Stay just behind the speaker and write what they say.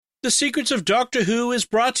The Secrets of Doctor Who is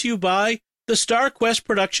brought to you by the StarQuest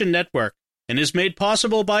Production Network and is made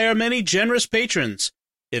possible by our many generous patrons.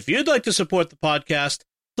 If you'd like to support the podcast,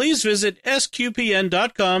 please visit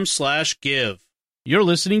sqpn.com/give. You're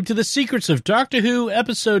listening to The Secrets of Doctor Who,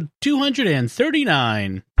 episode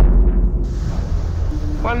 239.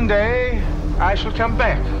 One day, I shall come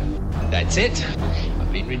back. That's it.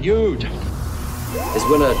 I've been renewed. Is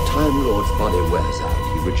when a Time Lord's body wears out,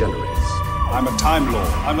 he regenerates. I'm a Time Lord.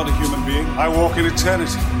 I'm not a human being. I walk in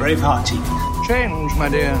eternity. Bravehearty. Change, my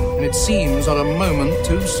dear, and it seems on a moment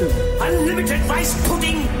too soon. Unlimited rice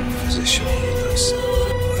pudding. Physician healers.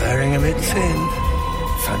 Wearing a bit thin.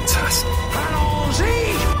 Fantastic.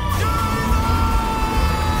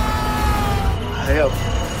 I am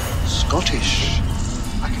Scottish.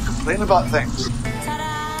 I can complain about things.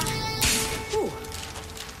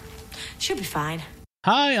 Should be fine.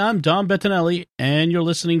 Hi, I'm Dom Bettinelli, and you're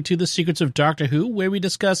listening to The Secrets of Doctor Who, where we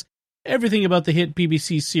discuss everything about the hit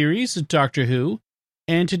BBC series, Doctor Who.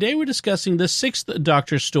 And today we're discussing the sixth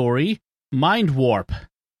Doctor story, Mind Warp.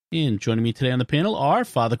 And joining me today on the panel are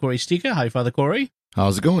Father Corey Stika. Hi, Father Corey.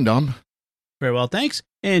 How's it going, Dom? Very well, thanks.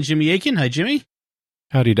 And Jimmy Aiken. Hi, Jimmy.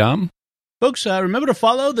 Howdy, Dom. Folks, remember to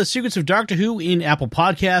follow The Secrets of Doctor Who in Apple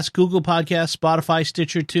Podcasts, Google Podcasts, Spotify,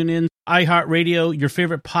 Stitcher, TuneIn, iHeartRadio, your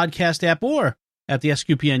favorite podcast app, or at the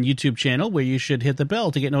SQPN YouTube channel, where you should hit the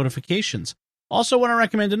bell to get notifications. Also want to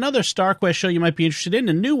recommend another StarQuest show you might be interested in,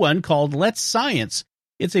 a new one called Let's Science.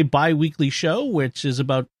 It's a bi-weekly show, which is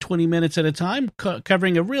about 20 minutes at a time,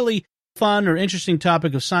 covering a really fun or interesting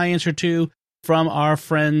topic of science or two from our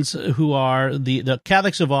friends who are the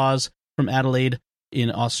Catholics of Oz from Adelaide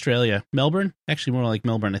in Australia. Melbourne? Actually, more like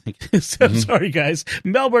Melbourne, I think. Sorry, guys.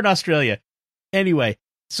 Melbourne, Australia. Anyway,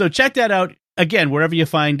 so check that out, again, wherever you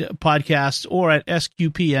find podcasts or at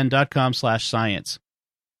sqpn.com/science.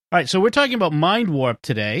 All right, so we're talking about Mind Warp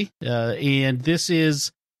today, and this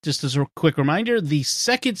is, just as a quick reminder, the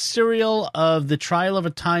second serial of the Trial of a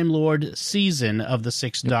Time Lord season of the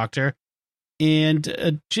Sixth Doctor.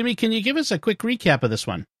 And Jimmy, can you give us a quick recap of this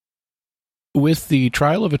one? With the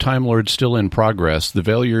Trial of a Time Lord still in progress, the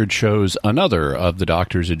Valeyard shows another of the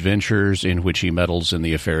Doctor's adventures in which he meddles in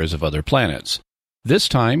the affairs of other planets. This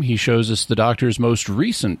time, he shows us the Doctor's most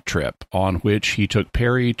recent trip, on which he took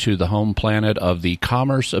Peri to the home planet of the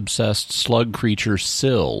commerce-obsessed slug creature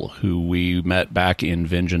Syl, who we met back in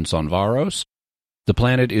Vengeance on Varos. The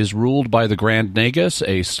planet is ruled by the Grand Nagus,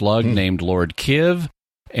 a slug named Lord Kiv,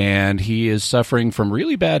 and he is suffering from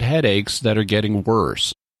really bad headaches that are getting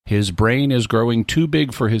worse. His brain is growing too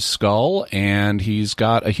big for his skull, and he's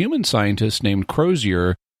got a human scientist named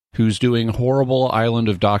Crozier who's doing horrible Island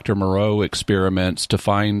of Dr. Moreau experiments to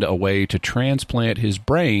find a way to transplant his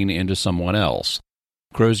brain into someone else.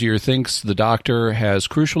 Crozier thinks the Doctor has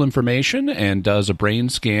crucial information and does a brain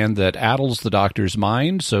scan that addles the Doctor's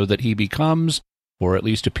mind so that he becomes, or at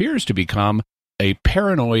least appears to become, a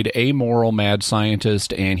paranoid, amoral mad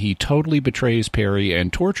scientist, and he totally betrays Peri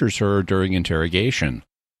and tortures her during interrogation.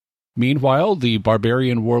 Meanwhile, the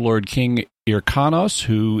barbarian warlord King Irkanos,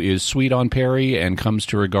 who is sweet on Peri and comes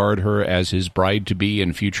to regard her as his bride-to-be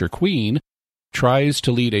and future queen, tries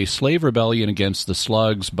to lead a slave rebellion against the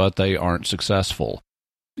slugs, but they aren't successful.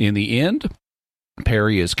 In the end,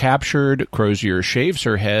 Peri is captured, Crozier shaves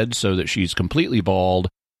her head so that she's completely bald.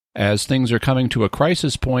 As things are coming to a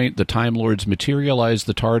crisis point, the Time Lords materialize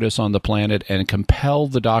the TARDIS on the planet and compel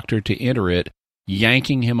the Doctor to enter it,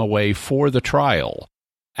 yanking him away for the trial.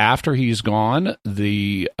 After he's gone,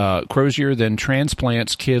 the Crozier then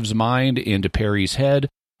transplants Kiv's mind into Peri's head,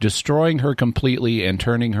 destroying her completely and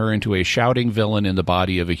turning her into a shouting villain in the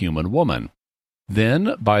body of a human woman.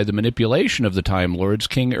 Then, by the manipulation of the Time Lords,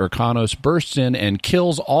 King Irkanos bursts in and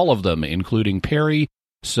kills all of them, including Peri,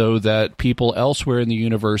 so that people elsewhere in the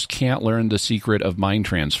universe can't learn the secret of mind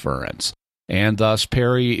transference. And thus,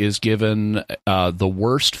 Peri is given the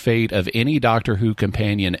worst fate of any Doctor Who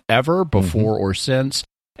companion ever, before or since,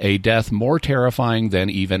 a death more terrifying than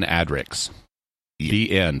even Adric's.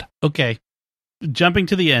 The end. Okay. Jumping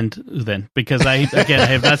to the end, then, because I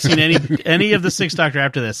have not seen any of the Sixth Doctor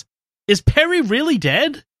after this. Is Peri really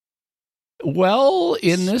dead? Well,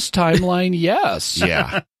 in this timeline, yes.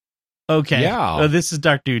 Yeah. Okay. Yeah. This is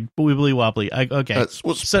Dark Dude, wibbly wobbly. Okay.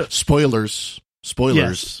 So spoilers.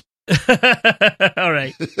 Yes. All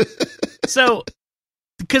right. So,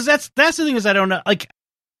 because that's the thing is I don't know. Like,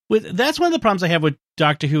 that's one of the problems I have with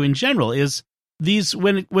Doctor Who in general is these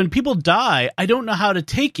when people die, I don't know how to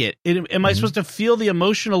take it. Am I supposed to feel the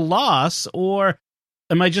emotional loss, or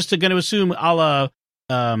am I just going to assume a la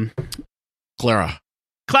Clara.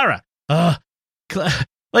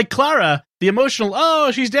 Like Clara, the emotional,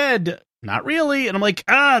 oh, she's dead. not really. And I'm like,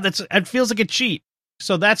 it feels like a cheat.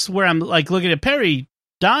 So that's where I'm like looking at Perry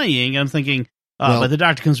dying. And I'm thinking, but the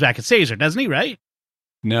Doctor comes back and saves her, doesn't he? Right?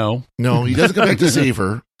 No, he doesn't come back to save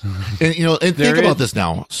her. And and think about this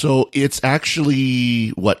now. So it's actually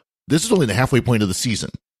what? This is only the halfway point of the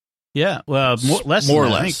season. Yeah, well, more or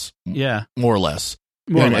less. Yeah, more or less.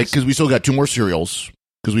 Because we still got 2 more serials.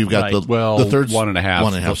 Because we've got the third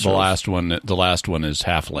 1.5. The last one is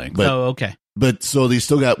half length. Okay. But so they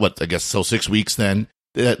still got 6 weeks then.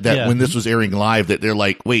 That when this was airing live, that they're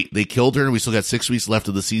like, wait, they killed her, and we still got 6 weeks left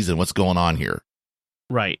of the season. What's going on here?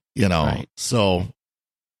 Right. So.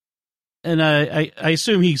 And I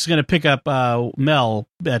assume he's going to pick up Mel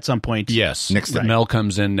at some point. Yes. Mel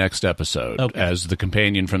comes in next episode as the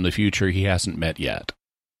companion from the future he hasn't met yet.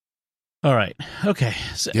 All right. Okay.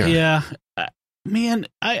 So, man,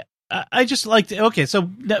 I just liked. Okay, so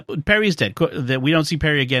Perry's dead. That we don't see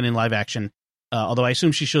Perry again in live action. Although I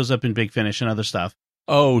assume she shows up in Big Finish and other stuff.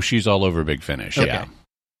 Oh, she's all over Big Finish. Okay. Yeah.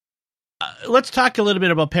 Let's talk a little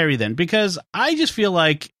bit about Perry then, because I just feel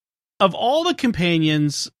like of all the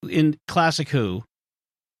companions in Classic Who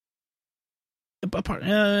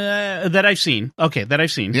that I've seen,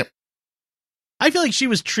 yep. I feel like she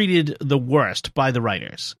was treated the worst by the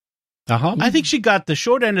writers. I think she got the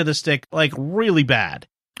short end of the stick, like really bad.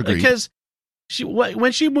 Agreed. Because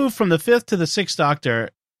when she moved from the 5th to the 6th Doctor,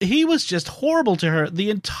 he was just horrible to her the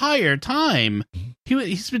entire time.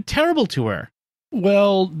 He's been terrible to her.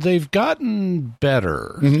 Well, they've gotten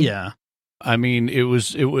better. Mm-hmm. Yeah. I mean, it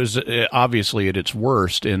was obviously at its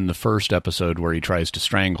worst in the first episode where he tries to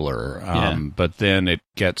strangle her. But then it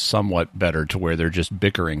gets somewhat better to where they're just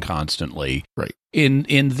bickering constantly. Right.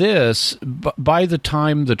 In this, by the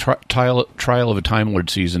time the Trial of a Time Lord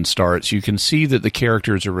season starts, you can see that the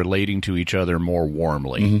characters are relating to each other more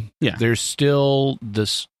warmly. Mm-hmm. Yeah. There's still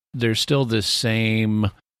this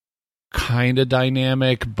same kind of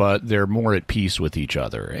dynamic, but they're more at peace with each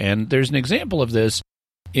other. And there's an example of this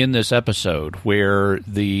in this episode where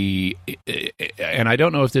and I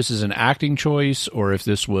don't know if this is an acting choice or if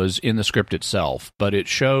this was in the script itself, but it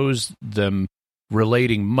shows them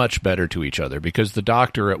relating much better to each other, because the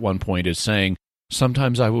Doctor at one point is saying,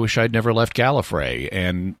 sometimes I wish I'd never left Gallifrey,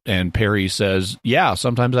 and Perry says, yeah,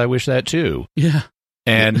 sometimes I wish that too. Yeah.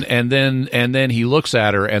 And then he looks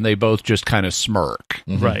at her and they both just kind of smirk.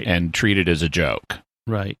 Right. And treat it as a joke.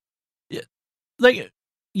 Right. Like,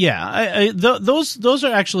 yeah, those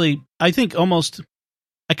are actually, I think, almost,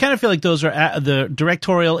 I kind of feel like those are the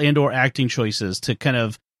directorial and or acting choices to kind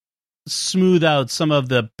of smooth out some of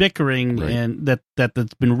the bickering and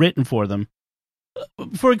that's been written for them.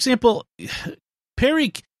 For example,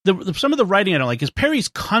 Perry, some of the writing I don't like is Perry's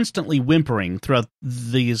constantly whimpering throughout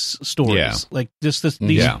these stories. Yeah. Like this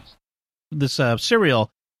serial,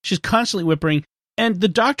 she's constantly whimpering, and the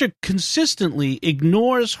Doctor consistently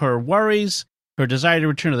ignores her worries, her desire to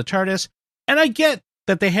return to the TARDIS. And I get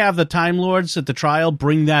that they have the Time Lords at the trial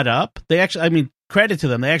bring that up. They actually, I mean, credit to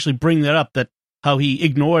them, they actually bring that up, that how he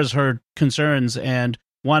ignores her concerns and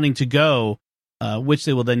wanting to go, which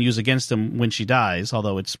they will then use against him when she dies,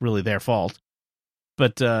 although it's really their fault.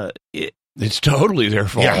 But it's totally their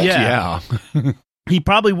fault. Yeah. He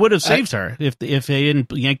probably would have saved her if they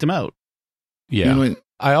hadn't yanked him out. Yeah.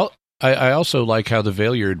 I also like how the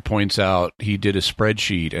Valeyard points out he did a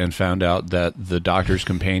spreadsheet and found out that the Doctor's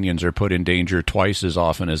companions are put in danger twice as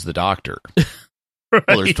often as the Doctor. Right.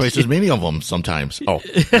 Well, there's twice as many of them sometimes. Oh,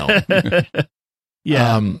 no.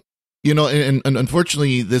 Yeah. And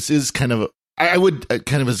unfortunately, this is kind of I would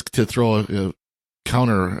kind of, as to throw a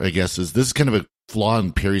counter, I guess, is this is kind of a flaw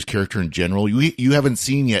in Perry's character in general. You haven't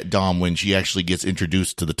seen yet, Dom, when she actually gets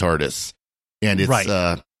introduced to the TARDIS, and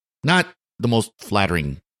it's not the most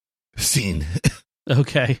flattering scene.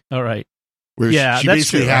 Okay, all right. Where she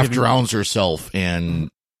basically half drowns herself,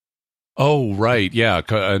 and oh right, yeah,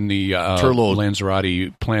 in the Turlo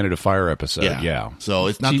Lanzarote Planet of Fire episode, yeah. So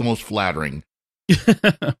it's not the most flattering.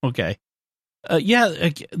 Okay,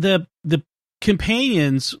 the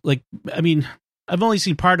companions, like, I mean, I've only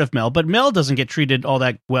seen part of Mel, but Mel doesn't get treated all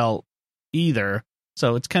that well either.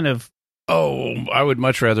 So it's kind of. Oh, I would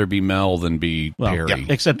much rather be Mel than be Perry. Yeah,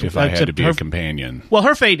 if I had to be a companion. Well,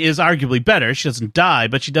 her fate is arguably better. She doesn't die,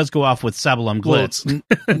 but she does go off with Sabalum Glitz.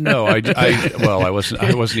 Well,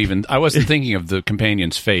 I wasn't thinking of the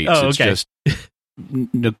companion's fate. Oh, it's just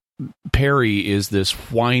Perry is this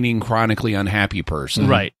whining, chronically unhappy person,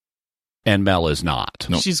 right? And Mel is not.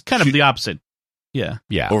 No, she's kind of the opposite. Yeah,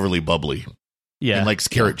 overly bubbly. Yeah, and likes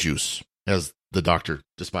carrot juice, as the Doctor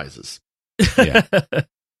despises. Yeah.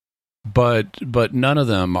 But none of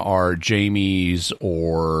them are Jamies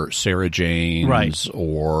or Sarah Janes, right,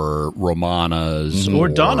 or Romanas or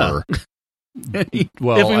Donna.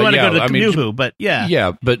 Well, if we want to go to the New Who, but yeah.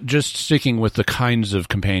 Yeah, but just sticking with the kinds of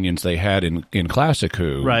companions they had in Classic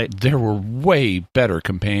Who, right. There were way better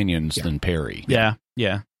companions than Perry. Yeah.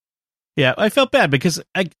 I felt bad because,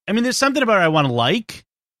 I mean, there's something about her I want to like,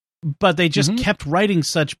 but they just kept writing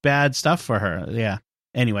such bad stuff for her. Yeah.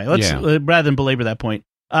 Anyway, let's rather than belabor that point.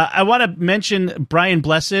 I want to mention Brian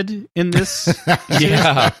Blessed in this.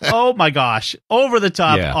 Yeah. Oh my gosh. Over the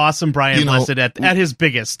top, awesome Brian Blessed at his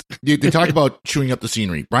biggest. They talk about chewing up the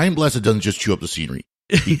scenery. Brian Blessed doesn't just chew up the scenery.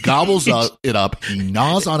 He gobbles it up. He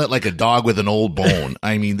gnaws on it like a dog with an old bone.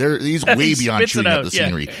 I mean, he's way beyond chewing up the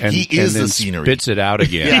scenery. He is the scenery. Spits it out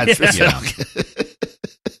again.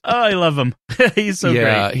 Oh, I love him. He's so great.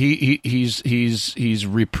 Yeah, he's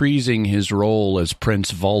reprising his role as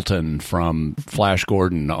Prince Vultan from Flash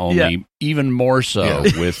Gordon, only even more so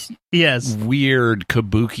with weird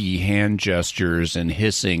kabuki hand gestures and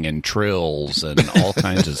hissing and trills and all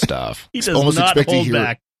kinds of stuff. He does not hold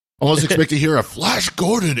back. Almost expect to hear a Flash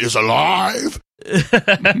Gordon is alive.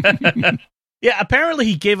 Yeah, apparently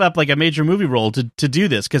he gave up like a major movie role to do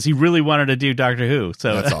this because he really wanted to do Doctor Who.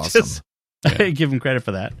 So that's awesome. I give him credit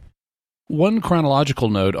for that. One chronological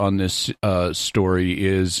note on this story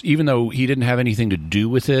is, even though he didn't have anything to do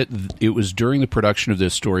with it, it was during the production of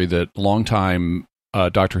this story that longtime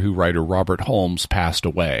Doctor Who writer Robert Holmes passed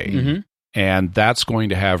away. Mm-hmm. And that's going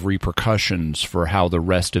to have repercussions for how the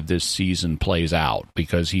rest of this season plays out,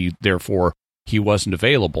 because he wasn't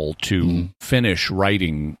available to finish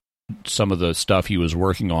writing some of the stuff he was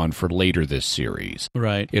working on for later this series.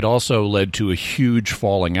 Right. It also led to a huge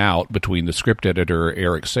falling out between the script editor,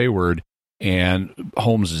 Eric Sayward, and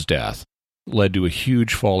Holmes's death. Led to a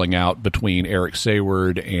huge falling out between Eric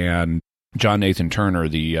Sayward and John Nathan Turner,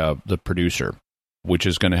 the producer, which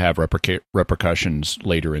is going to have repercussions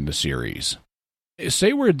later in the series.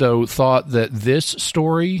 Sayward, though, thought that this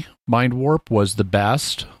story, Mind Warp, was the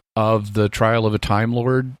best of the Trial of a Time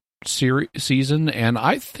Lord season, and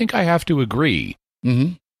I think I have to agree.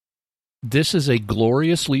 Mm-hmm. This is a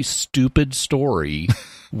gloriously stupid story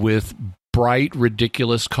with bright,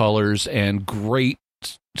 ridiculous colors and great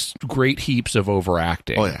heaps of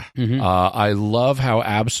overacting. Oh yeah. Mm-hmm. I love how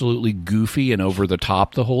absolutely goofy and over the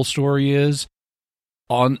top the whole story is.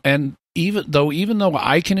 And even though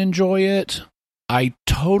I can enjoy it, I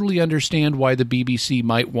totally understand why the BBC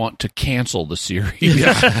might want to cancel the series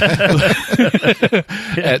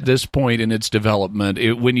at this point in its development.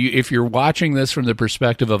 If you're watching this from the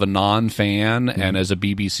perspective of a non-fan and as a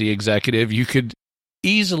BBC executive, you could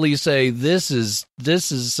easily say this is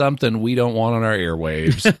something we don't want on our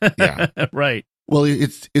airwaves. Yeah, right. Well,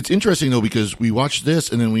 it's interesting though, because we watch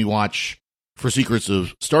this and then we watch, for Secrets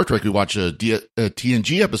of Star Trek, we watch a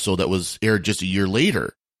TNG episode that was aired just a year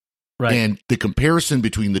later. Right. And the comparison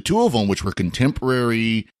between the two of them, which were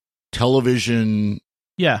contemporary television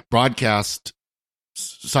broadcast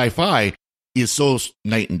sci-fi, is so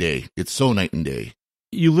night and day. It's so night and day.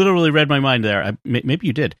 You literally read my mind there. Maybe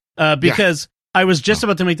you did. Because I was just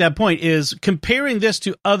about to make that point, is comparing this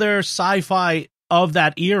to other sci-fi of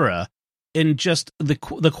that era and just the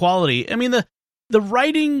quality. I mean, the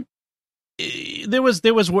writing... There was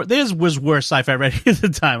worse sci-fi writing at the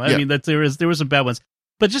time. I mean, that there was some bad ones.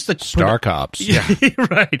 But just the Star Cops,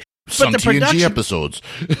 right? Some but the TNG episodes,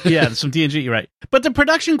 some TNG, you're right. But the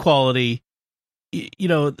production quality,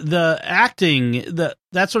 the acting,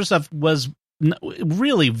 that sort of stuff was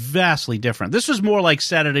really vastly different. This was more like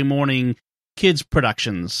Saturday morning kids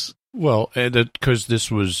productions. Well, because this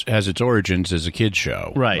has its origins as a kids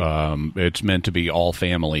show, right? It's meant to be all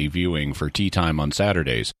family viewing for tea time on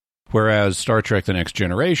Saturdays. Whereas Star Trek The Next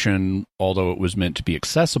Generation, although it was meant to be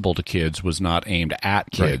accessible to kids, was not aimed at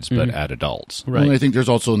kids, but at adults. Right. Well, I think there's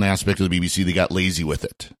also an aspect of the BBC, they got lazy with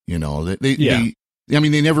it. They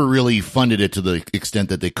never really funded it to the extent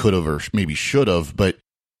that they could have or maybe should have, but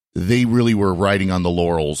they really were riding on the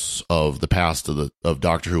laurels of the past of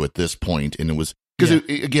Doctor Who at this point. And it was, because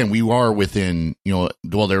again, we are within,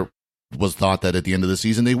 there was thought that at the end of the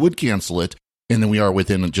season they would cancel it. And then we are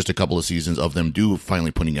within just a couple of seasons of them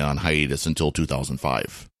finally putting it on hiatus until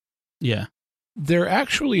 2005. Yeah. They're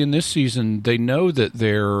actually, in this season, they know that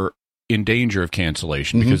they're in danger of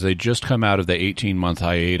cancellation because they just come out of the 18-month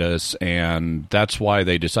hiatus, and that's why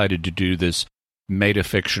they decided to do this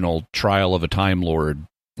metafictional Trial of a Time Lord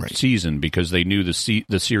season, because they knew the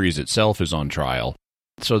series itself is on trial.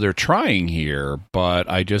 So they're trying here, but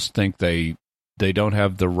I just think they don't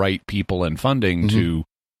have the right people and funding to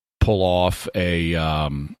pull off a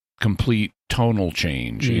complete tonal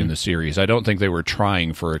change in the series. I don't think they were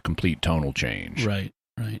trying for a complete tonal change. Right.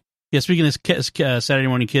 Yeah, speaking of Saturday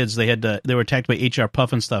morning kids, they were attacked by HR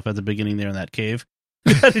Puff and stuff at the beginning there in that cave.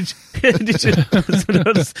 Did you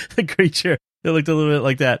notice the creature? It looked a little bit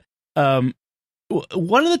like that.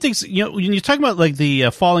 One of the things, when you talk about like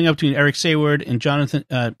the falling up between Eric Sayward and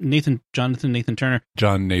Nathan Turner.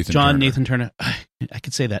 John Nathan Turner. I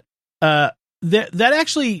could say that. That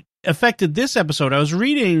actually affected this episode. I was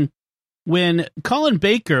reading when Colin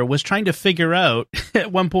Baker was trying to figure out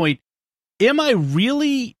at one point, am I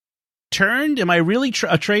really turned? Am I really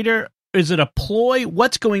a traitor? Is it a ploy?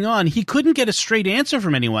 What's going on? He couldn't get a straight answer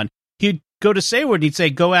from anyone. He'd go to Sayward and he'd say,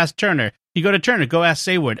 go ask Turner. You go to Turner, go ask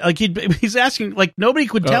Sayward. Like he's asking, like nobody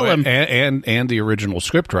could tell him. And the original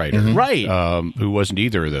scriptwriter, right? Who wasn't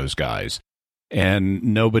either of those guys, and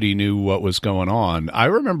nobody knew what was going on. I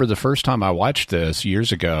remember the first time I watched this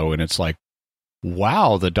years ago, and it's like,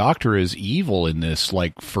 wow, the Doctor is evil in this,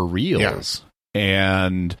 like for reals,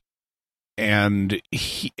 and I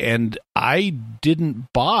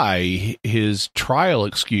didn't buy his trial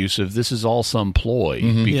excuse of this is all some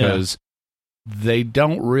ploy because. They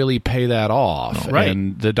don't really pay that off. Right.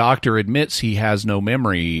 And the Doctor admits he has no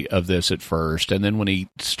memory of this at first. And then when he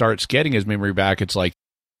starts getting his memory back, it's like,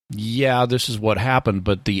 yeah, this is what happened,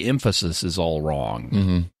 but the emphasis is all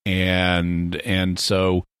wrong. And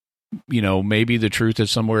so, maybe the truth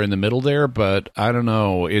is somewhere in the middle there, but I don't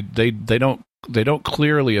know. They don't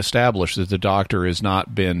clearly establish that the Doctor has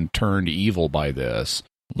not been turned evil by this.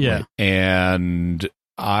 Yeah. And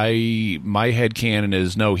my headcanon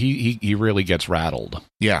is no, he really gets rattled.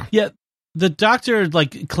 Yeah. The Doctor,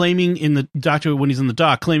 like claiming in the Doctor when he's in the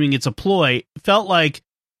dock, claiming it's a ploy, felt like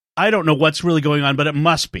I don't know what's really going on, but it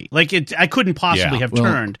must be. Like I couldn't possibly have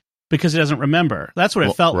turned because he doesn't remember. That's what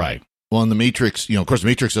it felt like. Well, in the Matrix, of course, the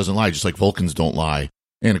Matrix doesn't lie, just like Vulcans don't lie.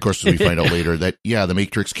 And of course, we find out later that the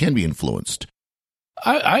Matrix can be influenced.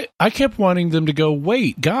 I kept wanting them to go,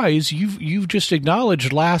 wait, guys, you've just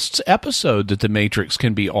acknowledged last episode that the Matrix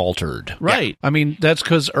can be altered. Right. I mean, that's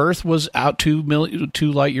because Earth was out 2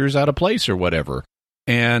 light years out of place or whatever.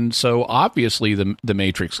 And so obviously the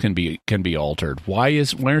Matrix can be altered. Why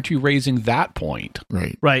aren't you raising that point?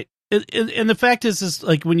 Right. And the fact is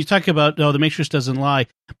like when you talk about the Matrix doesn't lie,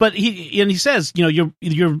 but he says, the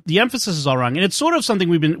emphasis is all wrong. And it's sort of something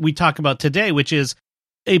we talk about today, which is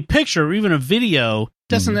a picture or even a video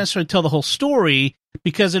doesn't necessarily tell the whole story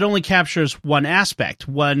because it only captures one aspect,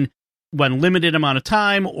 one limited amount of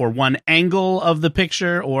time or one angle of the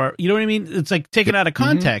picture, or you know what I mean? It's like taken out of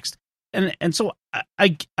context. And so I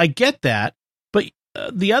get that. But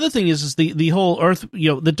the other thing is the whole Earth,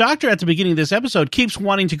 the Doctor at the beginning of this episode keeps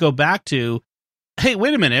wanting to go back to, hey,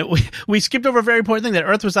 wait a minute, we skipped over a very important thing, that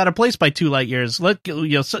Earth was out of place by 2 light years.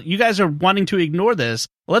 So you guys are wanting to ignore this.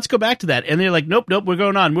 Let's go back to that. And they're like, nope, we're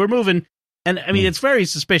going on. We're moving. And I mean, it's very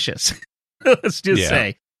suspicious. Let's just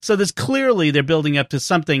say. So this clearly they're building up to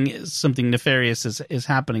something nefarious is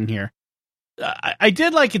happening here. I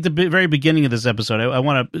did like at the very beginning of this episode. Don't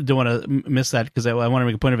want to miss that because I want to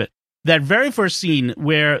make a point of it. That very first scene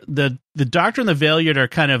where the Doctor and the Valeyard are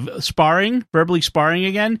kind of verbally sparring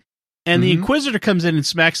again. And the Inquisitor comes in and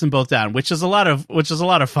smacks them both down, which is a lot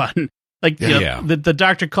of fun. Like the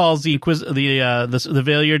Doctor calls the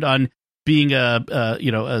Valeyard on being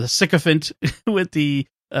a sycophant with the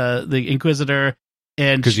Inquisitor,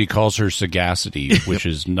 and because he calls her sagacity, which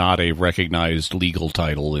is not a recognized legal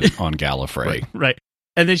title on Gallifrey. Right.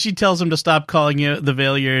 And then she tells him to stop calling the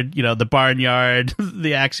Valeyard, the barnyard,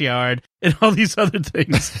 the axe yard, and all these other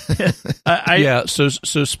things.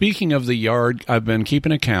 So speaking of the yard, I've been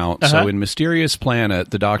keeping account. So in Mysterious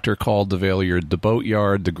Planet, the Doctor called the Valeyard the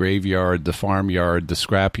boatyard, the graveyard, the farmyard, the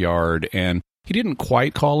scrapyard, and he didn't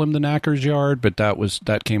quite call him the knacker's yard, but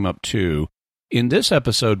that came up too. In this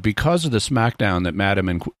episode, because of the smackdown that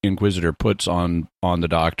Madam Inquisitor puts on the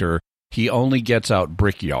Doctor, he only gets out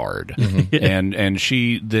Brickyard, and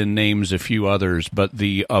she then names a few others, but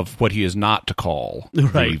of what he is not to call the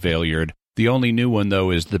Valeyard. The only new one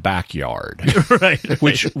though is the backyard,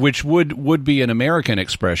 which would be an American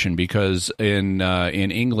expression because in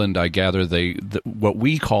England, I gather what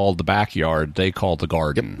we call the backyard they call the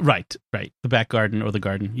garden. Right, the back garden or the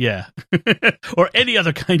garden, or any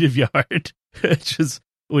other kind of yard,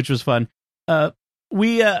 which was fun.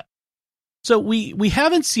 So we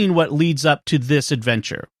haven't seen what leads up to this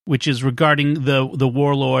adventure, which is regarding the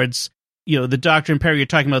warlords. The Doctor and Perry are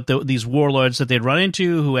talking about these warlords that they'd run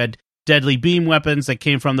into who had deadly beam weapons that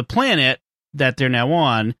came from the planet that they're now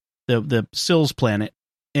on, the Sills planet.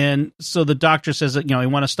 And so the Doctor says that, he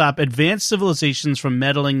want to stop advanced civilizations from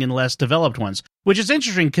meddling in less developed ones, which is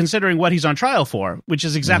interesting considering what he's on trial for, which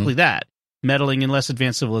is exactly that, meddling in less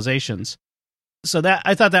advanced civilizations. So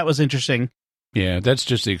I thought that was interesting. Yeah, that's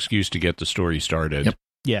just the excuse to get the story started. Yep.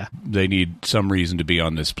 Yeah. They need some reason to be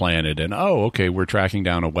on this planet, and okay, we're tracking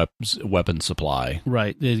down a weapon supply.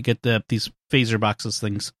 Right. They get these phaser boxes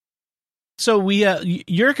things. So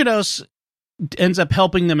Yrkanos ends up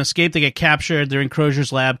helping them escape. They get captured. They're in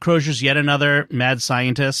Crozier's lab. Crozier's yet another mad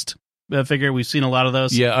scientist figure. We've seen a lot of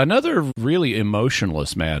those. Yeah, another really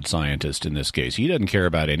emotionless mad scientist in this case. He doesn't care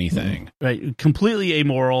about anything. Right. Completely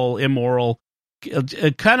amoral, immoral.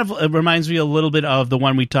 It kind of reminds me a little bit of the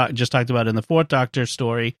one we just talked about in the Fourth Doctor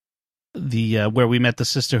story, where we met the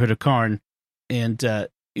Sisterhood of Karn. And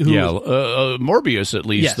Morbius, at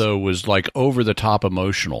least, though, was like over-the-top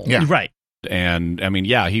emotional. Yeah. Right. And I mean,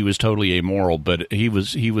 he was totally amoral, but he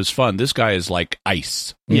was fun. This guy is like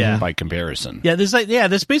ice, by comparison. Yeah,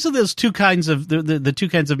 there's basically those two kinds of the two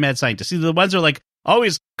kinds of mad scientists. Either the ones who are like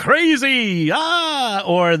always crazy,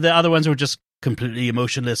 or the other ones who are just completely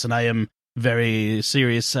emotionless, and I am very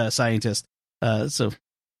serious scientist.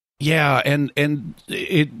 Yeah, and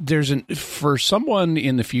for someone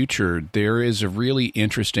in the future, there is a really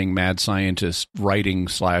interesting mad scientist writing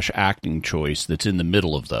 / acting choice that's in the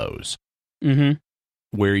middle of those. Mm-hmm.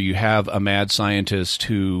 Where you have a mad scientist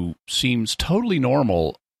who seems totally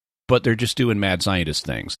normal, but they're just doing mad scientist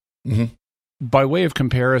things. Mm-hmm. By way of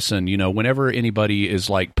comparison, whenever anybody is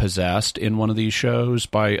like possessed in one of these shows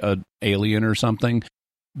by an alien or something,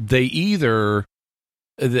 they either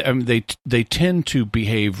they tend to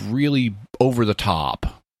behave really over the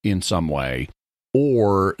top in some way,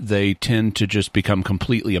 or they tend to just become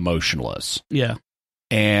completely emotionless. Yeah.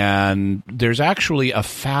 And there's actually a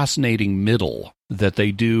fascinating middle that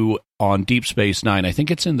they do on Deep Space Nine. I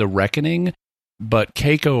think it's in The Reckoning, but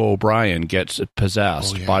Keiko O'Brien gets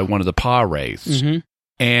possessed by one of the Pa Wraiths. Mm-hmm.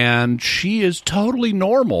 And she is totally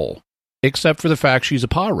normal, except for the fact she's a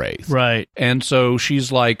Pa Wraith. Right. And so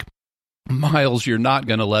she's like, Miles, you're not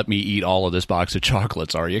going to let me eat all of this box of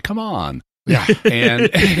chocolates, are you? Come on. Yeah.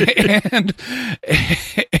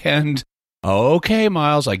 And okay,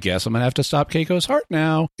 Miles, I guess I'm going to have to stop Keiko's heart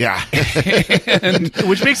now. Yeah.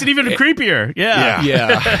 Which makes it even creepier. Yeah.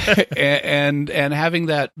 Yeah. And having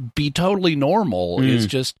that be totally normal is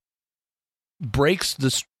just breaks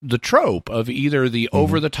the trope of either the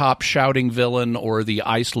over-the-top shouting villain or the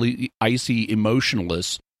icy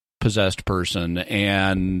emotionless possessed person,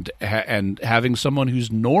 and having someone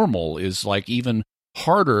who's normal is like even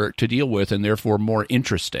harder to deal with and therefore more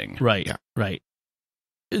interesting. Right. Yeah. Right.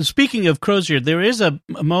 Speaking of Crozier, there is a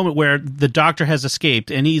moment where the Doctor has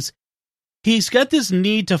escaped, and he's got this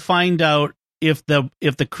need to find out if the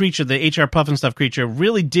creature, the H.R. Pufnstuf creature,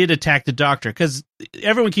 really did attack the Doctor, because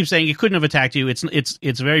everyone keeps saying it couldn't have attacked you.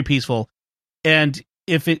 It's very peaceful, and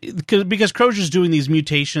because Crozier's doing these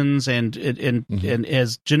mutations and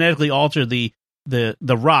has genetically altered the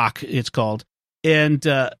rock, it's called, and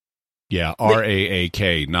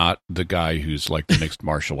RAAK, not the guy who's like the mixed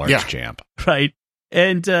martial arts champ, right?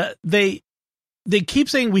 And they keep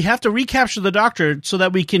saying we have to recapture the Doctor so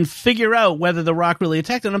that we can figure out whether the rock really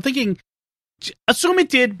attacked. And I'm thinking, assume it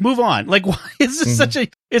did. Move on. Like, why is this such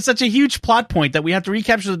a huge plot point that we have to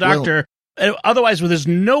recapture the Doctor? Otherwise, there's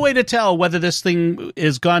no way to tell whether this thing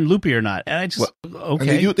is gone loopy or not. And I just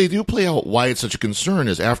okay. And they do play out why it's such a concern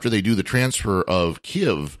is after they do the transfer of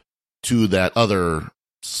Kiv to that other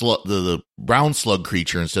the brown slug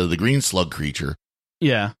creature instead of the green slug creature.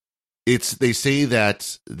 Yeah. They say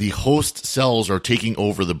that the host cells are taking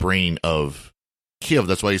over the brain of Kiv.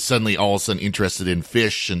 That's why he's suddenly all of a sudden interested in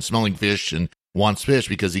fish and smelling fish and wants fish,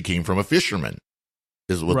 because he came from a fisherman.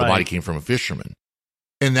 The body came from a fisherman.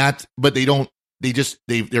 And but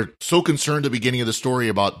they're so concerned at the beginning of the story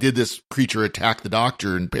about did this creature attack the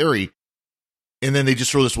Doctor and Perry, and then they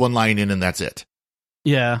just throw this one line in and that's it.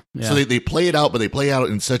 Yeah. So they play it out, but they play out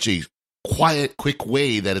in such a quiet, quick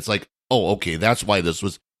way that it's like, oh, okay, that's why this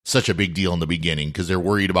was such a big deal in the beginning, because they're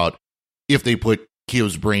worried about if they put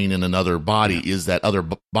Kiv's brain in another body, is that other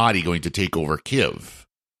body going to take over Kiv?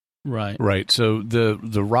 Right. So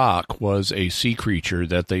the rock was a sea creature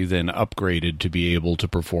that they then upgraded to be able to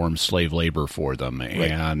perform slave labor for them,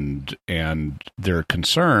 and they're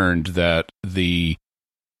concerned that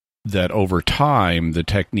over time the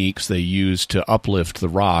techniques they use to uplift the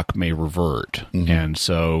rock may revert, and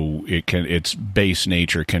so its base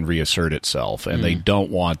nature can reassert itself, and they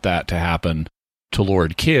don't want that to happen to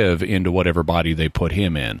Lord Kiv into whatever body they put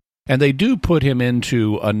him in. And they do put him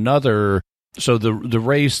into another. So the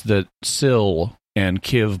race that Syl and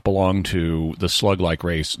Kiv belong to, the slug-like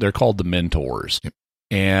race, they're called the Mentors. Yep.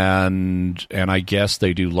 And I guess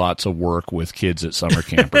they do lots of work with kids at summer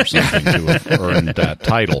camp or something to have earned that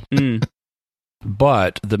title.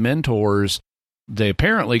 But the Mentors They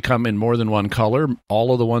apparently come in more than one color.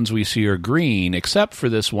 All of the ones we see are green, except for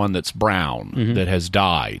this one that's brown that has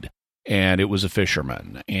died, and it was a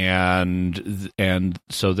fisherman. And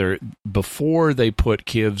so before they put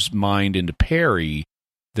Kiv's mind into Perry,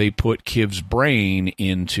 they put Kiv's brain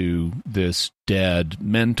into this dead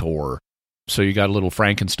mentor. So you got a little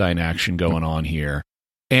Frankenstein action going on here.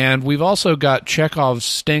 And we've also got Chekhov's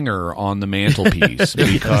stinger on the mantelpiece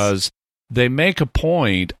because they make a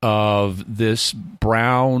point of this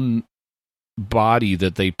brown body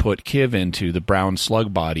that they put Kiv into, the brown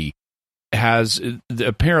slug body,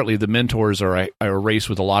 apparently the mentors are a race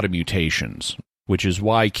with a lot of mutations, which is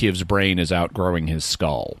why Kiv's brain is outgrowing his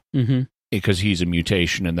skull. Because he's a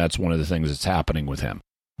mutation, and that's one of the things that's happening with him.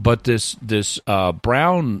 But this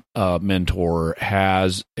brown mentor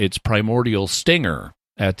has its primordial stinger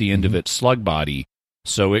at the end of its slug body,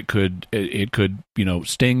 so it could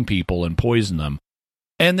sting people and poison them.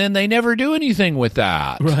 And then they never do anything with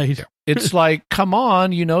that. Right. It's like, come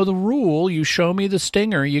on, you know the rule. You show me the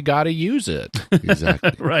stinger, you got to use it.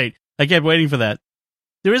 Exactly. Right. I kept waiting for that.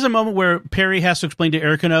 There is a moment where Perry has to explain to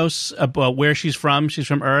Erikanos about where she's from. She's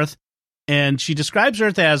from Earth. And she describes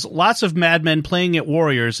Earth as lots of madmen playing at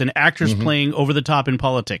warriors and actors playing over the top in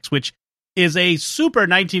politics, which is a super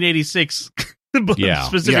 1986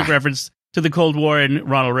 specific reference to the Cold War and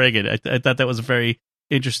Ronald Reagan. I thought that was a very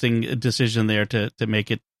interesting decision there to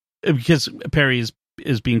make it, because Perry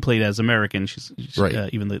is being played as American. She's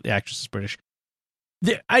right. Even the actress is British.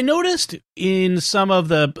 I noticed in some of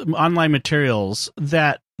the online materials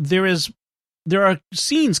that there are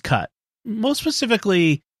scenes cut, most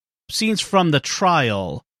specifically scenes from the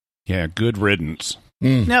trial. Yeah, good riddance.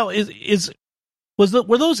 Now,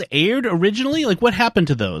 were those aired originally? Like, what happened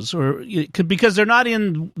to those? Or because they're not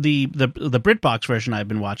in the BritBox version I've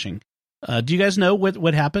been watching. Do you guys know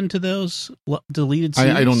what happened to those deleted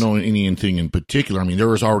scenes? I don't know anything in particular. I mean, there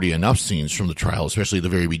was already enough scenes from the trial, especially at the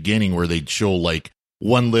very beginning, where they'd show like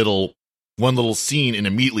one little scene and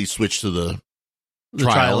immediately switch to the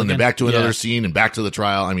trial and then back to another scene and back to the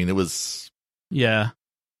trial. I mean, it was yeah.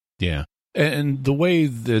 And the way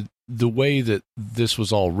that this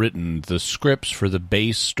was all written, the scripts for the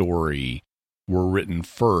base story were written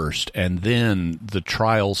first, and then the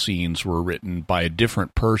trial scenes were written by a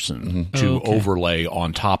different person to overlay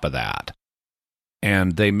on top of that.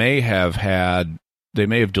 And they may have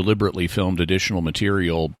deliberately filmed additional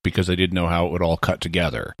material because they didn't know how it would all cut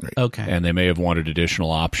together. Right. Okay. And they may have wanted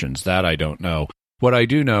additional options. That I don't know. What I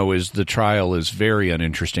do know is the trial is very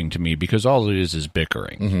uninteresting to me because all it is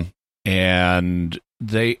bickering. And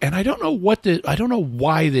I don't know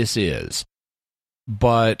why this is,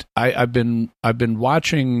 but I've been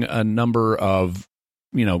watching a number of,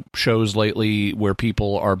 shows lately where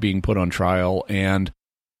people are being put on trial, and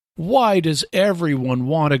why does everyone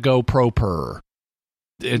want to go pro-per?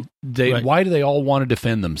 Why do they all want to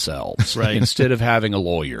defend themselves instead of having a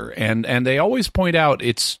lawyer? And they always point out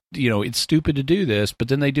it's stupid to do this, but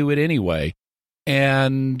then they do it anyway.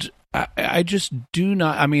 And I just do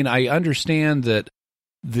not. I mean, I understand that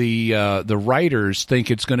the writers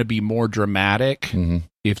think it's going to be more dramatic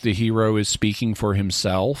if the hero is speaking for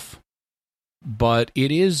himself, but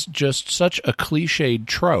it is just such a cliched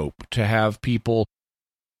trope to have people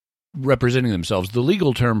representing themselves. The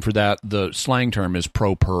legal term for that, the slang term, is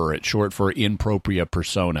pro per. It's short for in propria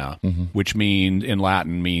persona, which in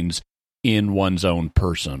Latin means in one's own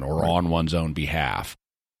person or on one's own behalf.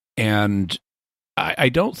 And I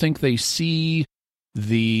don't think they see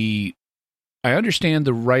I understand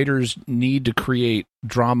the writers need to create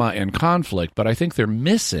drama and conflict, but I think they're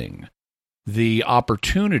missing the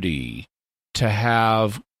opportunity to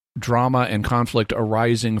have drama and conflict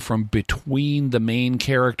arising from between the main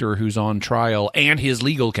character who's on trial and his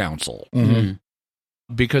legal counsel.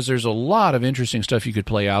 Because there's a lot of interesting stuff you could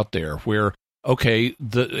play out there where, okay,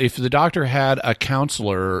 if the doctor had a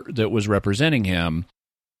counselor that was representing him,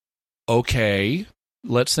 okay,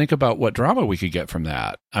 let's think about what drama we could get from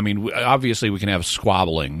that. I mean, obviously we can have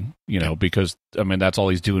squabbling, because, that's all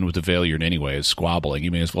he's doing with the Valiant anyway, is squabbling. He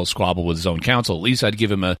may as well squabble with his own counsel. At least I'd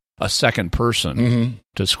give him a second person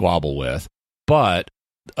to squabble with. But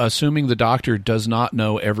assuming the doctor does not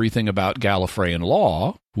know everything about Gallifreyan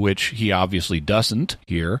law, which he obviously doesn't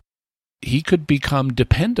here, he could become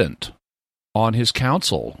dependent on his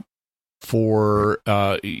counsel for,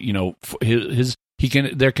 there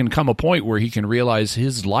can come a point where he can realize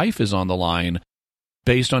his life is on the line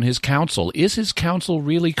based on his counsel. Is his counsel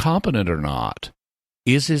really competent or not?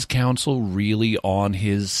 Is his counsel really on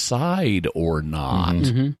his side or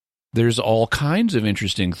not? There's all kinds of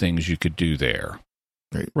interesting things you could do there.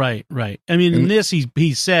 Right. I mean, in this,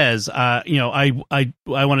 he says, I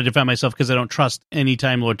want to defend myself because I don't trust any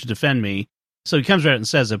Time Lord to defend me. So he comes right out and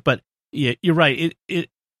says it. But yeah, you're right. It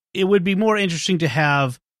would be more interesting to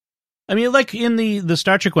have. I mean, like in the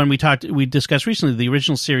Star Trek one we discussed recently, the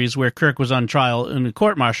original series where Kirk was on trial in a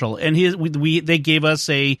court martial, and they gave us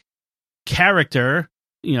a character,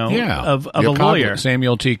 of a lawyer,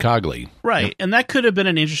 Samuel T. Cogley, right, and that could have been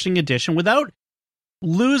an interesting addition without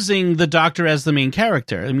losing the Doctor as the main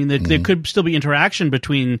character. I mean, there could still be interaction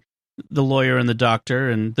between the lawyer and the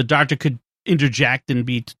Doctor could interject and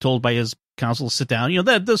be told by his counsel to sit down.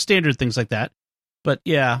 Those standard things like that. But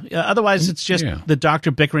otherwise it's just the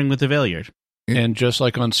Doctor bickering with the Valeyard. And just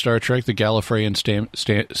like on Star Trek, the Gallifrey and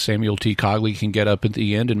Samuel T. Cogley can get up at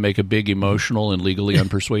the end and make a big emotional and legally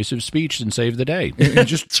unpersuasive speech and save the day. And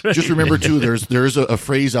just remember too, there's a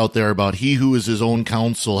phrase out there about he who is his own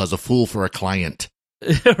counsel has a fool for a client.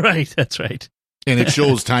 Right, that's right. And it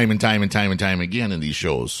shows time and time again in these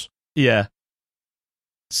shows. Yeah.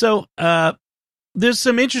 So, there's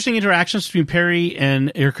some interesting interactions between Peri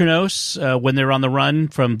and Irkonos when they're on the run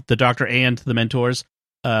from the Doctor and the Mentors.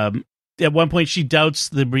 At one point, she doubts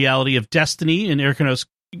the reality of destiny, and Irkonos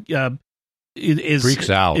freaks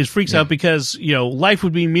out because life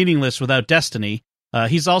would be meaningless without destiny.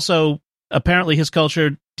 He's also apparently his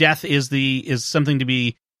culture, death is something to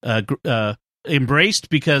be embraced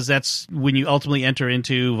because that's when you ultimately enter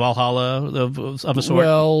into Valhalla of a sort.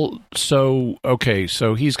 Well, so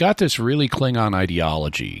he's got this really Klingon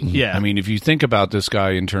ideology. Yeah. I mean, if you think about this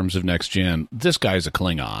guy in terms of Next Gen, this guy's a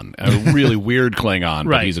Klingon, a really weird Klingon,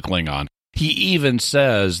 right. But he's a Klingon. He even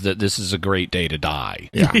says that this is a great day to die.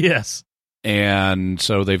 Yeah. Yes. And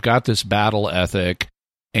so they've got this battle ethic.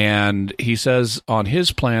 And he says on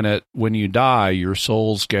his planet, when you die, your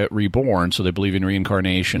souls get reborn, so they believe in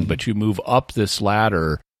reincarnation, but you move up this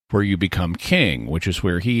ladder where you become king, which is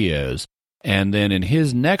where he is. And then in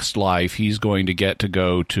his next life, he's going to get to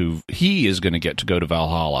go to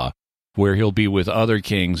Valhalla, where he'll be with other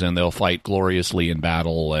kings, and they'll fight gloriously in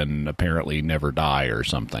battle and apparently never die or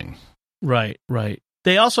something. Right.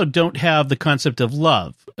 They also don't have the concept of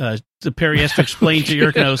love. Peri has to explain to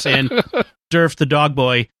Irkonos and Durf the dog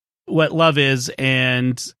boy what love is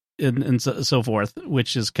and so forth,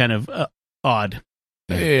 which is kind of odd.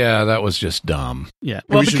 Yeah, that was just dumb. Yeah,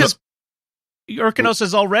 well, because Irkonos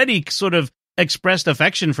has already sort of expressed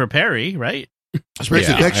affection for Peri, right? Expressed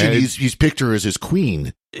affection. He's picked her as his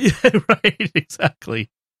queen. Right, exactly.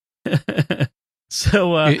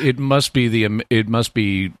 So it must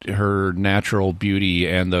be her natural beauty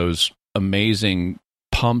and those amazing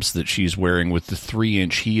pumps that she's wearing with the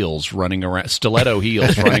 3-inch heels running around, stiletto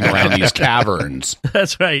heels running around these caverns.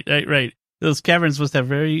 That's right. Those caverns must have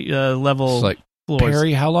very level floors.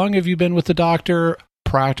 Peri, how long have you been with the Doctor?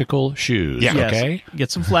 Practical shoes. Yeah. Okay. Yes.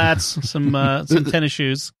 Get some flats, some tennis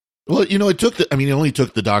shoes. Well, it only took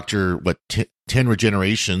the Doctor 10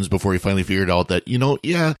 regenerations before he finally figured out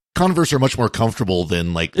that Converse are much more comfortable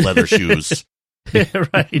than like leather shoes.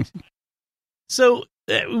 Right. So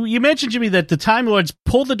you mentioned, Jimmy, that the Time Lords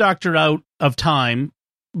pull the Doctor out of time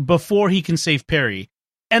before he can save Peri.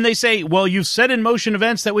 And they say, well, you've set in motion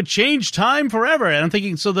events that would change time forever. And I'm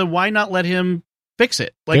thinking, so then why not let him fix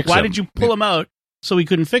it? Like, why did you pull him out so he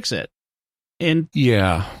couldn't fix it? And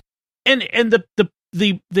yeah. And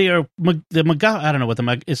they are the MacGuffin. I don't know what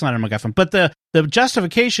it's not a MacGuffin, but the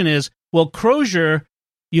justification is, well, Crozier,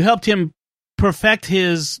 you helped him perfect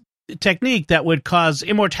his technique that would cause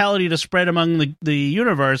immortality to spread among the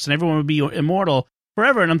universe, and everyone would be immortal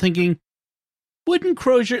forever. And I'm thinking, wouldn't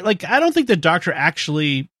Crozier, I don't think the Doctor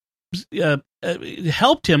actually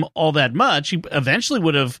helped him all that much. He eventually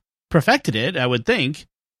would have perfected it, I would think.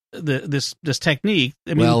 This technique.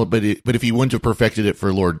 I mean, but if he wouldn't have perfected it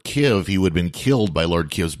for Lord Kiv, he would have been killed by Lord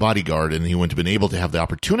Kiv's bodyguard, and he wouldn't have been able to have the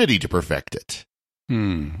opportunity to perfect it.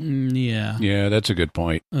 Yeah, that's a good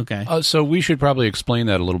point. Okay, so we should probably explain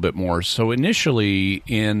that a little bit more. So initially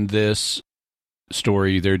in this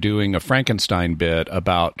story, they're doing a Frankenstein bit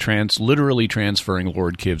about literally transferring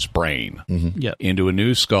Lord Kiv's brain into a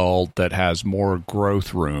new skull that has more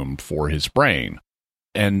growth room for his brain.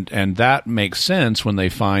 And that makes sense when they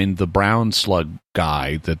find the brown slug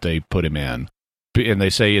guy that they put him in. And they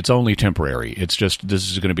say it's only temporary. It's just,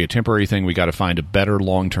 this is going to be a temporary thing. We got to find a better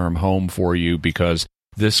long-term home for you because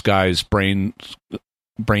this guy's brain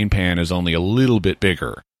pan is only a little bit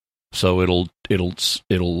bigger. So it'll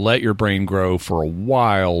let your brain grow for a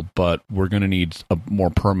while, but we're going to need a more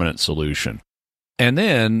permanent solution. And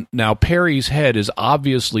then now Peri's head is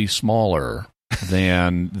obviously smaller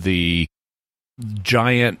than the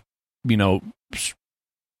giant,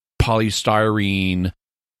 polystyrene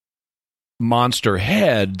monster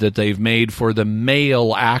head that they've made for the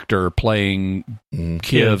male actor playing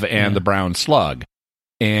Kiv and the Brown Slug.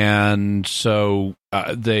 And so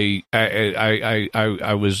it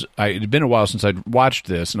had been a while since I'd watched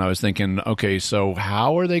this, and I was thinking, okay, so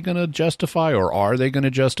how are they going to justify, or are they going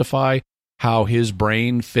to justify how his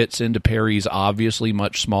brain fits into Perry's obviously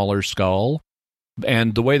much smaller skull?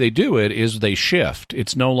 And the way they do it is they shift.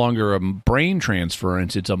 It's no longer a brain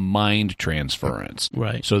transference, it's a mind transference.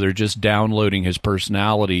 Right. So they're just downloading his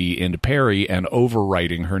personality into Perry and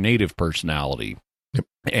overwriting her native personality. Yep.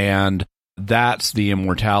 And that's the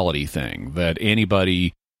immortality thing, that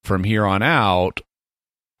anybody from here on out,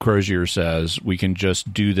 Crozier says, we can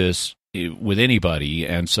just do this with anybody,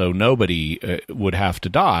 and so nobody would have to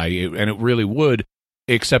die, and it really would,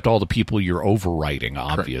 except all the people you're overwriting,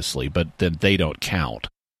 obviously, but then they don't count.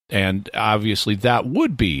 And obviously that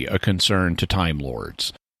would be a concern to Time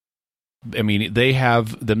Lords. I mean, they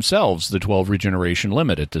have themselves the 12 regeneration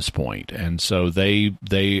limit at this point, and so they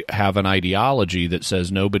have an ideology that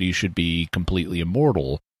says nobody should be completely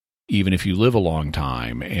immortal, even if you live a long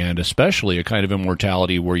time, and especially a kind of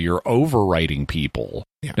immortality where you're overwriting people.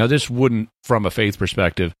 Yeah. Now, this wouldn't, from a faith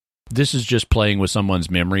perspective, this is just playing with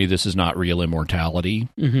someone's memory. This is not real immortality.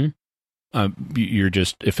 You're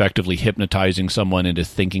just effectively hypnotizing someone into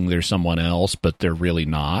thinking they're someone else, but they're really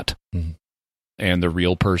not. And the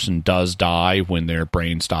real person does die when their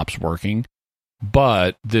brain stops working.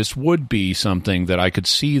 But this would be something that I could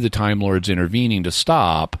see the Time Lords intervening to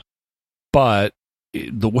stop, but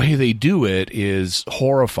the way they do it is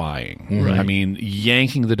horrifying. Right. I mean,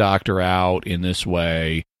 yanking the Doctor out in this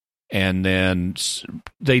way, and then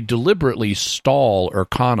they deliberately stall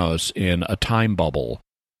Urkanos in a time bubble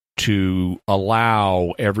to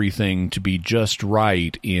allow everything to be just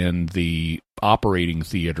right in the operating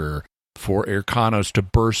theater for Urkanos to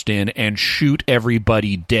burst in and shoot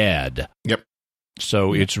everybody dead. Yep.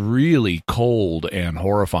 So it's really cold and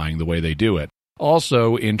horrifying the way they do it.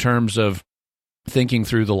 Also, in terms of thinking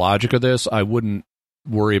through the logic of this, I wouldn't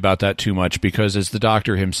worry about that too much, because as the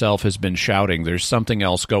Doctor himself has been shouting, there's something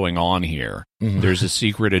else going on here. There's a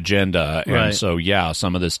secret agenda, and so, yeah,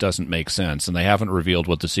 some of this doesn't make sense, and they haven't revealed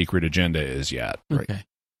what the secret agenda is yet. Okay.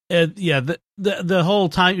 The whole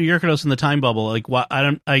time Urkanos in the time bubble, like, why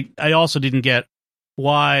I also didn't get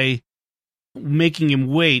why making him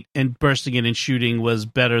wait and bursting in and shooting was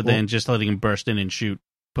better than just letting him burst in and shoot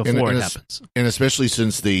before it happens. And especially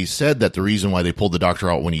since they said that the reason why they pulled the Doctor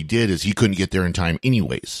out when he did is he couldn't get there in time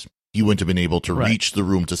anyways. He wouldn't have been able to reach the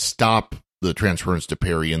room to stop the transference to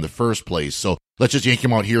Perry in the first place. So let's just yank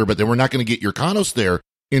him out here, but then we're not going to get Urkanos there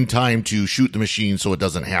in time to shoot the machine so it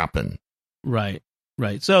doesn't happen. Right.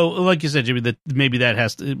 So, like you said, Jimmy, maybe that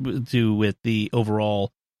has to do with the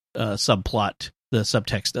overall subplot, the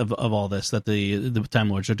subtext of all this that the Time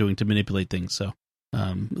Lords are doing to manipulate things. So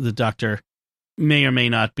the Doctor may or may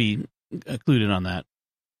not be clued in on that.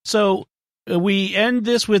 So we end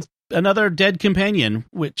this with another dead companion,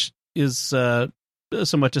 which is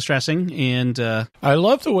somewhat distressing. And I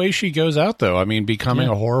love the way she goes out, though. I mean, becoming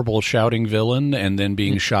a horrible shouting villain and then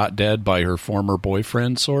being shot dead by her former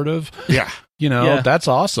boyfriend, sort of. Yeah. You know, that's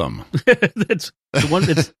awesome. It's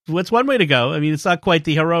one way to go. I mean, it's not quite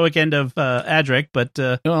the heroic end of Adric, but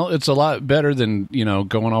well, it's a lot better than,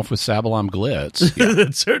 going off with Sabalom Glitz.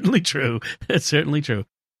 That's certainly true. That's certainly true.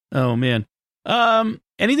 Oh man.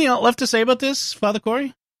 Anything else left to say about this, Father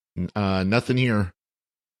Corey? Nothing here.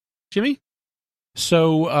 Jimmy?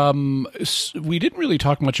 So we didn't really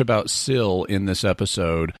talk much about Syl in this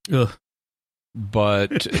episode. Ugh.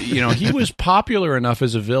 But, he was popular enough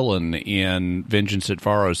as a villain in Vengeance at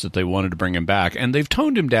Varos that they wanted to bring him back, and they've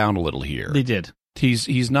toned him down a little here. They did.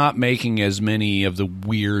 He's not making as many of the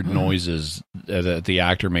weird noises that the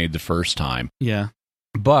actor made the first time. Yeah.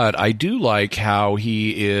 But I do like how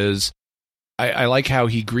he is... I like how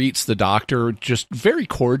he greets the Doctor just very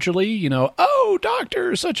cordially, oh,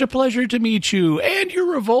 Doctor, such a pleasure to meet you, and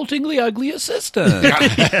your revoltingly ugly assistant.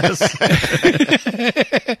 Yes.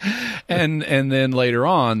 and then later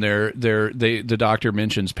on, the Doctor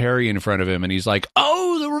mentions Perry in front of him, and he's like,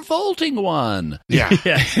 oh, the revolting one. Yeah.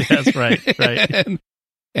 That's right.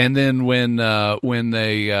 And then when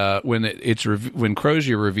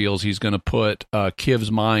Crozier reveals he's going to put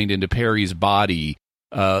Kiv's mind into Perry's body,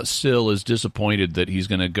 Syl is disappointed that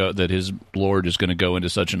that his lord is going to go into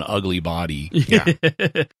such an ugly body. Yeah.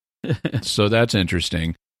 So that's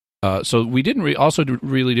interesting. So we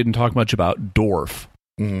really didn't talk much about Dorf.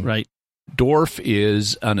 Right. Dorf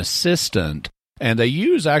is an assistant, and they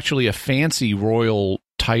use actually a fancy royal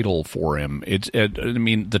title for him.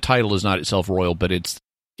 The title is not itself royal, but it's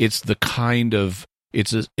the kind of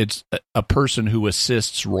it's a person who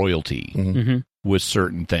assists royalty with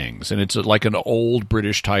certain things. And it's like an old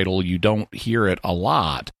British title. You don't hear it a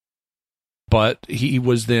lot. But he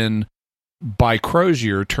was then, by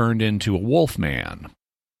Crozier, turned into a wolfman.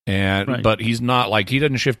 But he's not like, he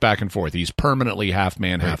doesn't shift back and forth. He's permanently half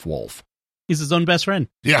man, half wolf. He's his own best friend.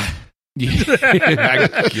 Yeah.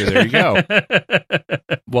 There you go.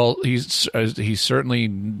 Well, he's certainly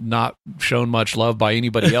not shown much love by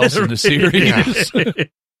anybody else in the series.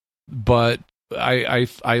 But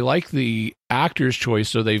I like the actor's choice.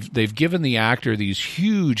 So they've given the actor these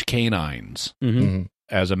huge canines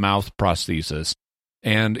as a mouth prosthesis,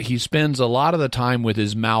 and he spends a lot of the time with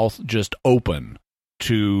his mouth just open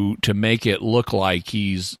to make it look like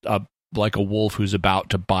he's like a wolf who's about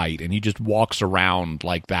to bite, and he just walks around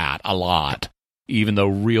like that a lot, even though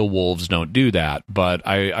real wolves don't do that. But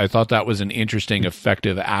I thought that was an interesting,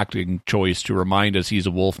 effective acting choice to remind us he's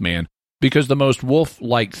a wolf man, because the most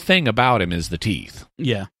wolf-like thing about him is the teeth.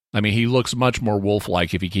 Yeah. I mean, he looks much more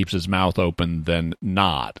wolf-like if he keeps his mouth open than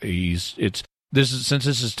not. Since this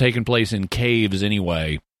is taking place in caves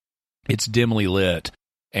anyway, it's dimly lit.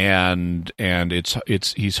 And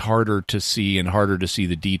he's harder to see and harder to see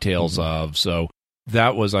the details of. So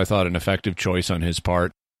that was, I thought, an effective choice on his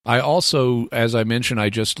part. I also, as I mentioned, I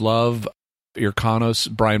just love Irkanos,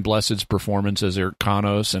 Brian Blessed's performance as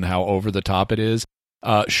Irkanos, and how over the top it is.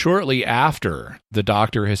 Shortly after the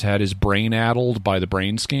Doctor has had his brain addled by the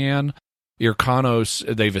brain scan, Irkanos,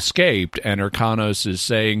 they've escaped, and Irkanos is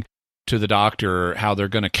saying to the Doctor how they're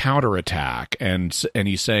going to counterattack, and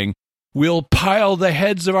he's saying, "We'll pile the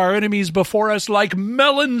heads of our enemies before us like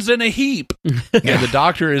melons in a heap." And the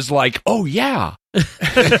Doctor is like, "Oh, yeah."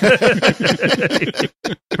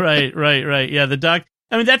 Right. Yeah,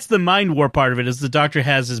 I mean, that's the mind warp part of it, is the Doctor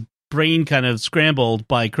has his brain kind of scrambled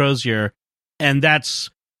by Crozier, and that's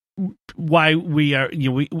why we are,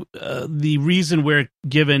 the reason we're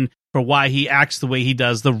given for why he acts the way he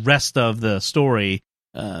does the rest of the story,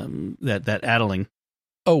 that addling.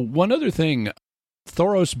 Oh, one other thing.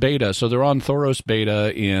 Thoros Beta, so they're on Thoros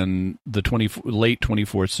Beta in the late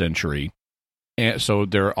 24th century, and so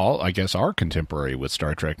they're all, I guess, are contemporary with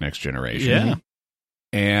Star Trek Next Generation. Yeah.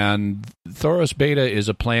 And Thoros Beta is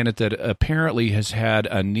a planet that apparently has had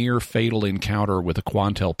a near-fatal encounter with a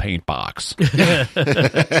Quantel paint box.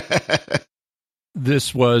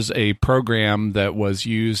 This was a program that was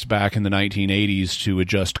used back in the 1980s to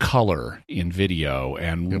adjust color in video,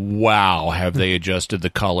 and wow, have they adjusted the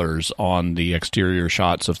colors on the exterior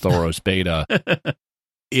shots of Thoros Beta.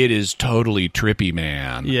 It is totally trippy,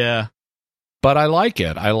 man. Yeah. But I like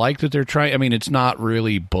it. I like that they're trying. I mean, it's not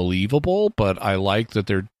really believable, but I like that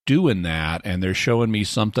they're doing that, and they're showing me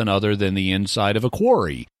something other than the inside of a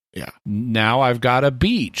quarry. Yeah. Now I've got a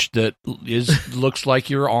beach that looks like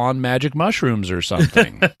you're on magic mushrooms or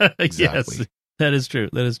something. Exactly. Yes, that is true.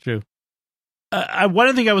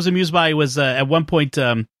 One thing I was amused by was at one point,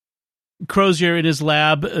 Crozier in his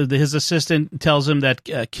lab, his assistant tells him that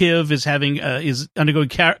Kiv is undergoing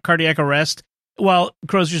cardiac arrest while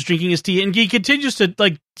Crozier's drinking his tea, and he continues to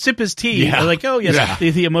sip his tea. Yeah. Like, oh yes, yeah.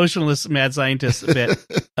 the emotionless mad scientist bit.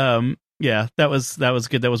 Yeah, that was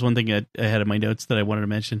good. That was one thing I had in my notes that I wanted to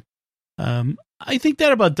mention. I think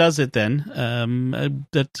that about does it then.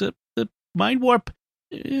 The mind warp.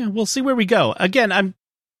 Yeah, we'll see where we go. Again, I'm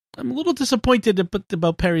a little disappointed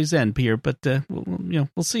about Perry's end here, but we'll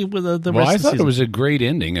see with the rest. Well, I of the thought season. It was a great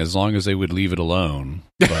ending as long as they would leave it alone.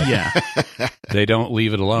 But yeah, they don't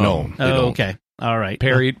leave it alone. No, they don't. Okay, all right.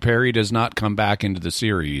 Perry does not come back into the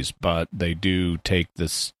series, but they do take the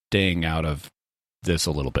sting out of this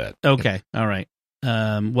a little bit. Okay, all right.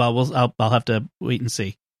 Well, I'll have to wait and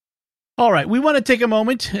see. All right, we want to take a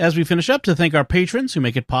moment as we finish up to thank our patrons who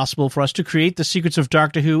make it possible for us to create the Secrets of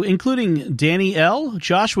Doctor Who, including Danny L.,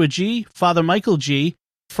 Joshua G., Father Michael G.,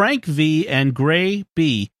 Frank V., and Gray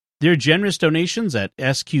B. Their generous donations at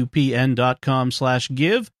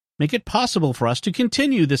sqpn.com/give make it possible for us to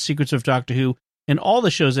continue the Secrets of Doctor Who and all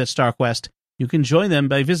the shows at StarQuest. You can join them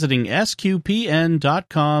by visiting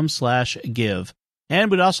sqpn.com/give.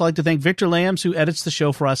 And we'd also like to thank Victor Lambs, who edits the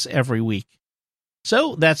show for us every week.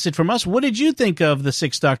 So that's it from us. What did you think of the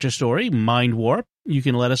Sixth Doctor story, Mind Warp? You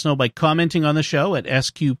can let us know by commenting on the show at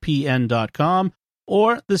sqpn.com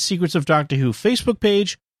or the Secrets of Doctor Who Facebook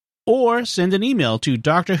page, or send an email to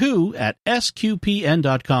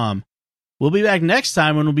drwho@sqpn.com. We'll be back next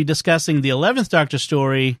time when we'll be discussing the 11th Doctor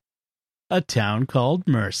story, A Town Called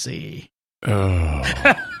Mercy. Oh.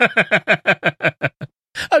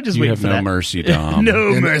 I'm just waiting for that. You have no mercy, Dom.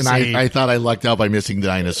 No mercy. And I thought I lucked out by missing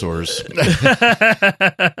dinosaurs.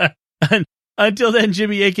 Until then,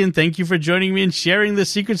 Jimmy Akin, thank you for joining me and sharing the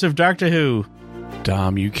secrets of Doctor Who.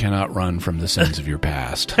 Dom, you cannot run from the sins of your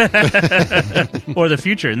past. Or the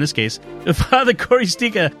future, in this case. Father Corey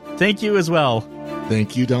Stika, thank you as well.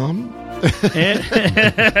 Thank you, Dom.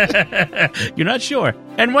 You're not sure.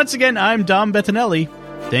 And once again, I'm Dom Bettinelli.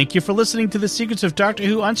 Thank you for listening to The Secrets of Doctor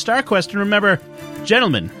Who on StarQuest. And remember,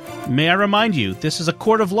 gentlemen, may I remind you, this is a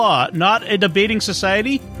court of law, not a debating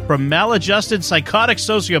society for maladjusted psychotic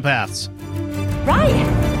sociopaths.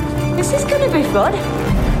 Right. This is going to be fun.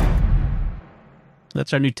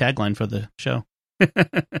 That's our new tagline for the show.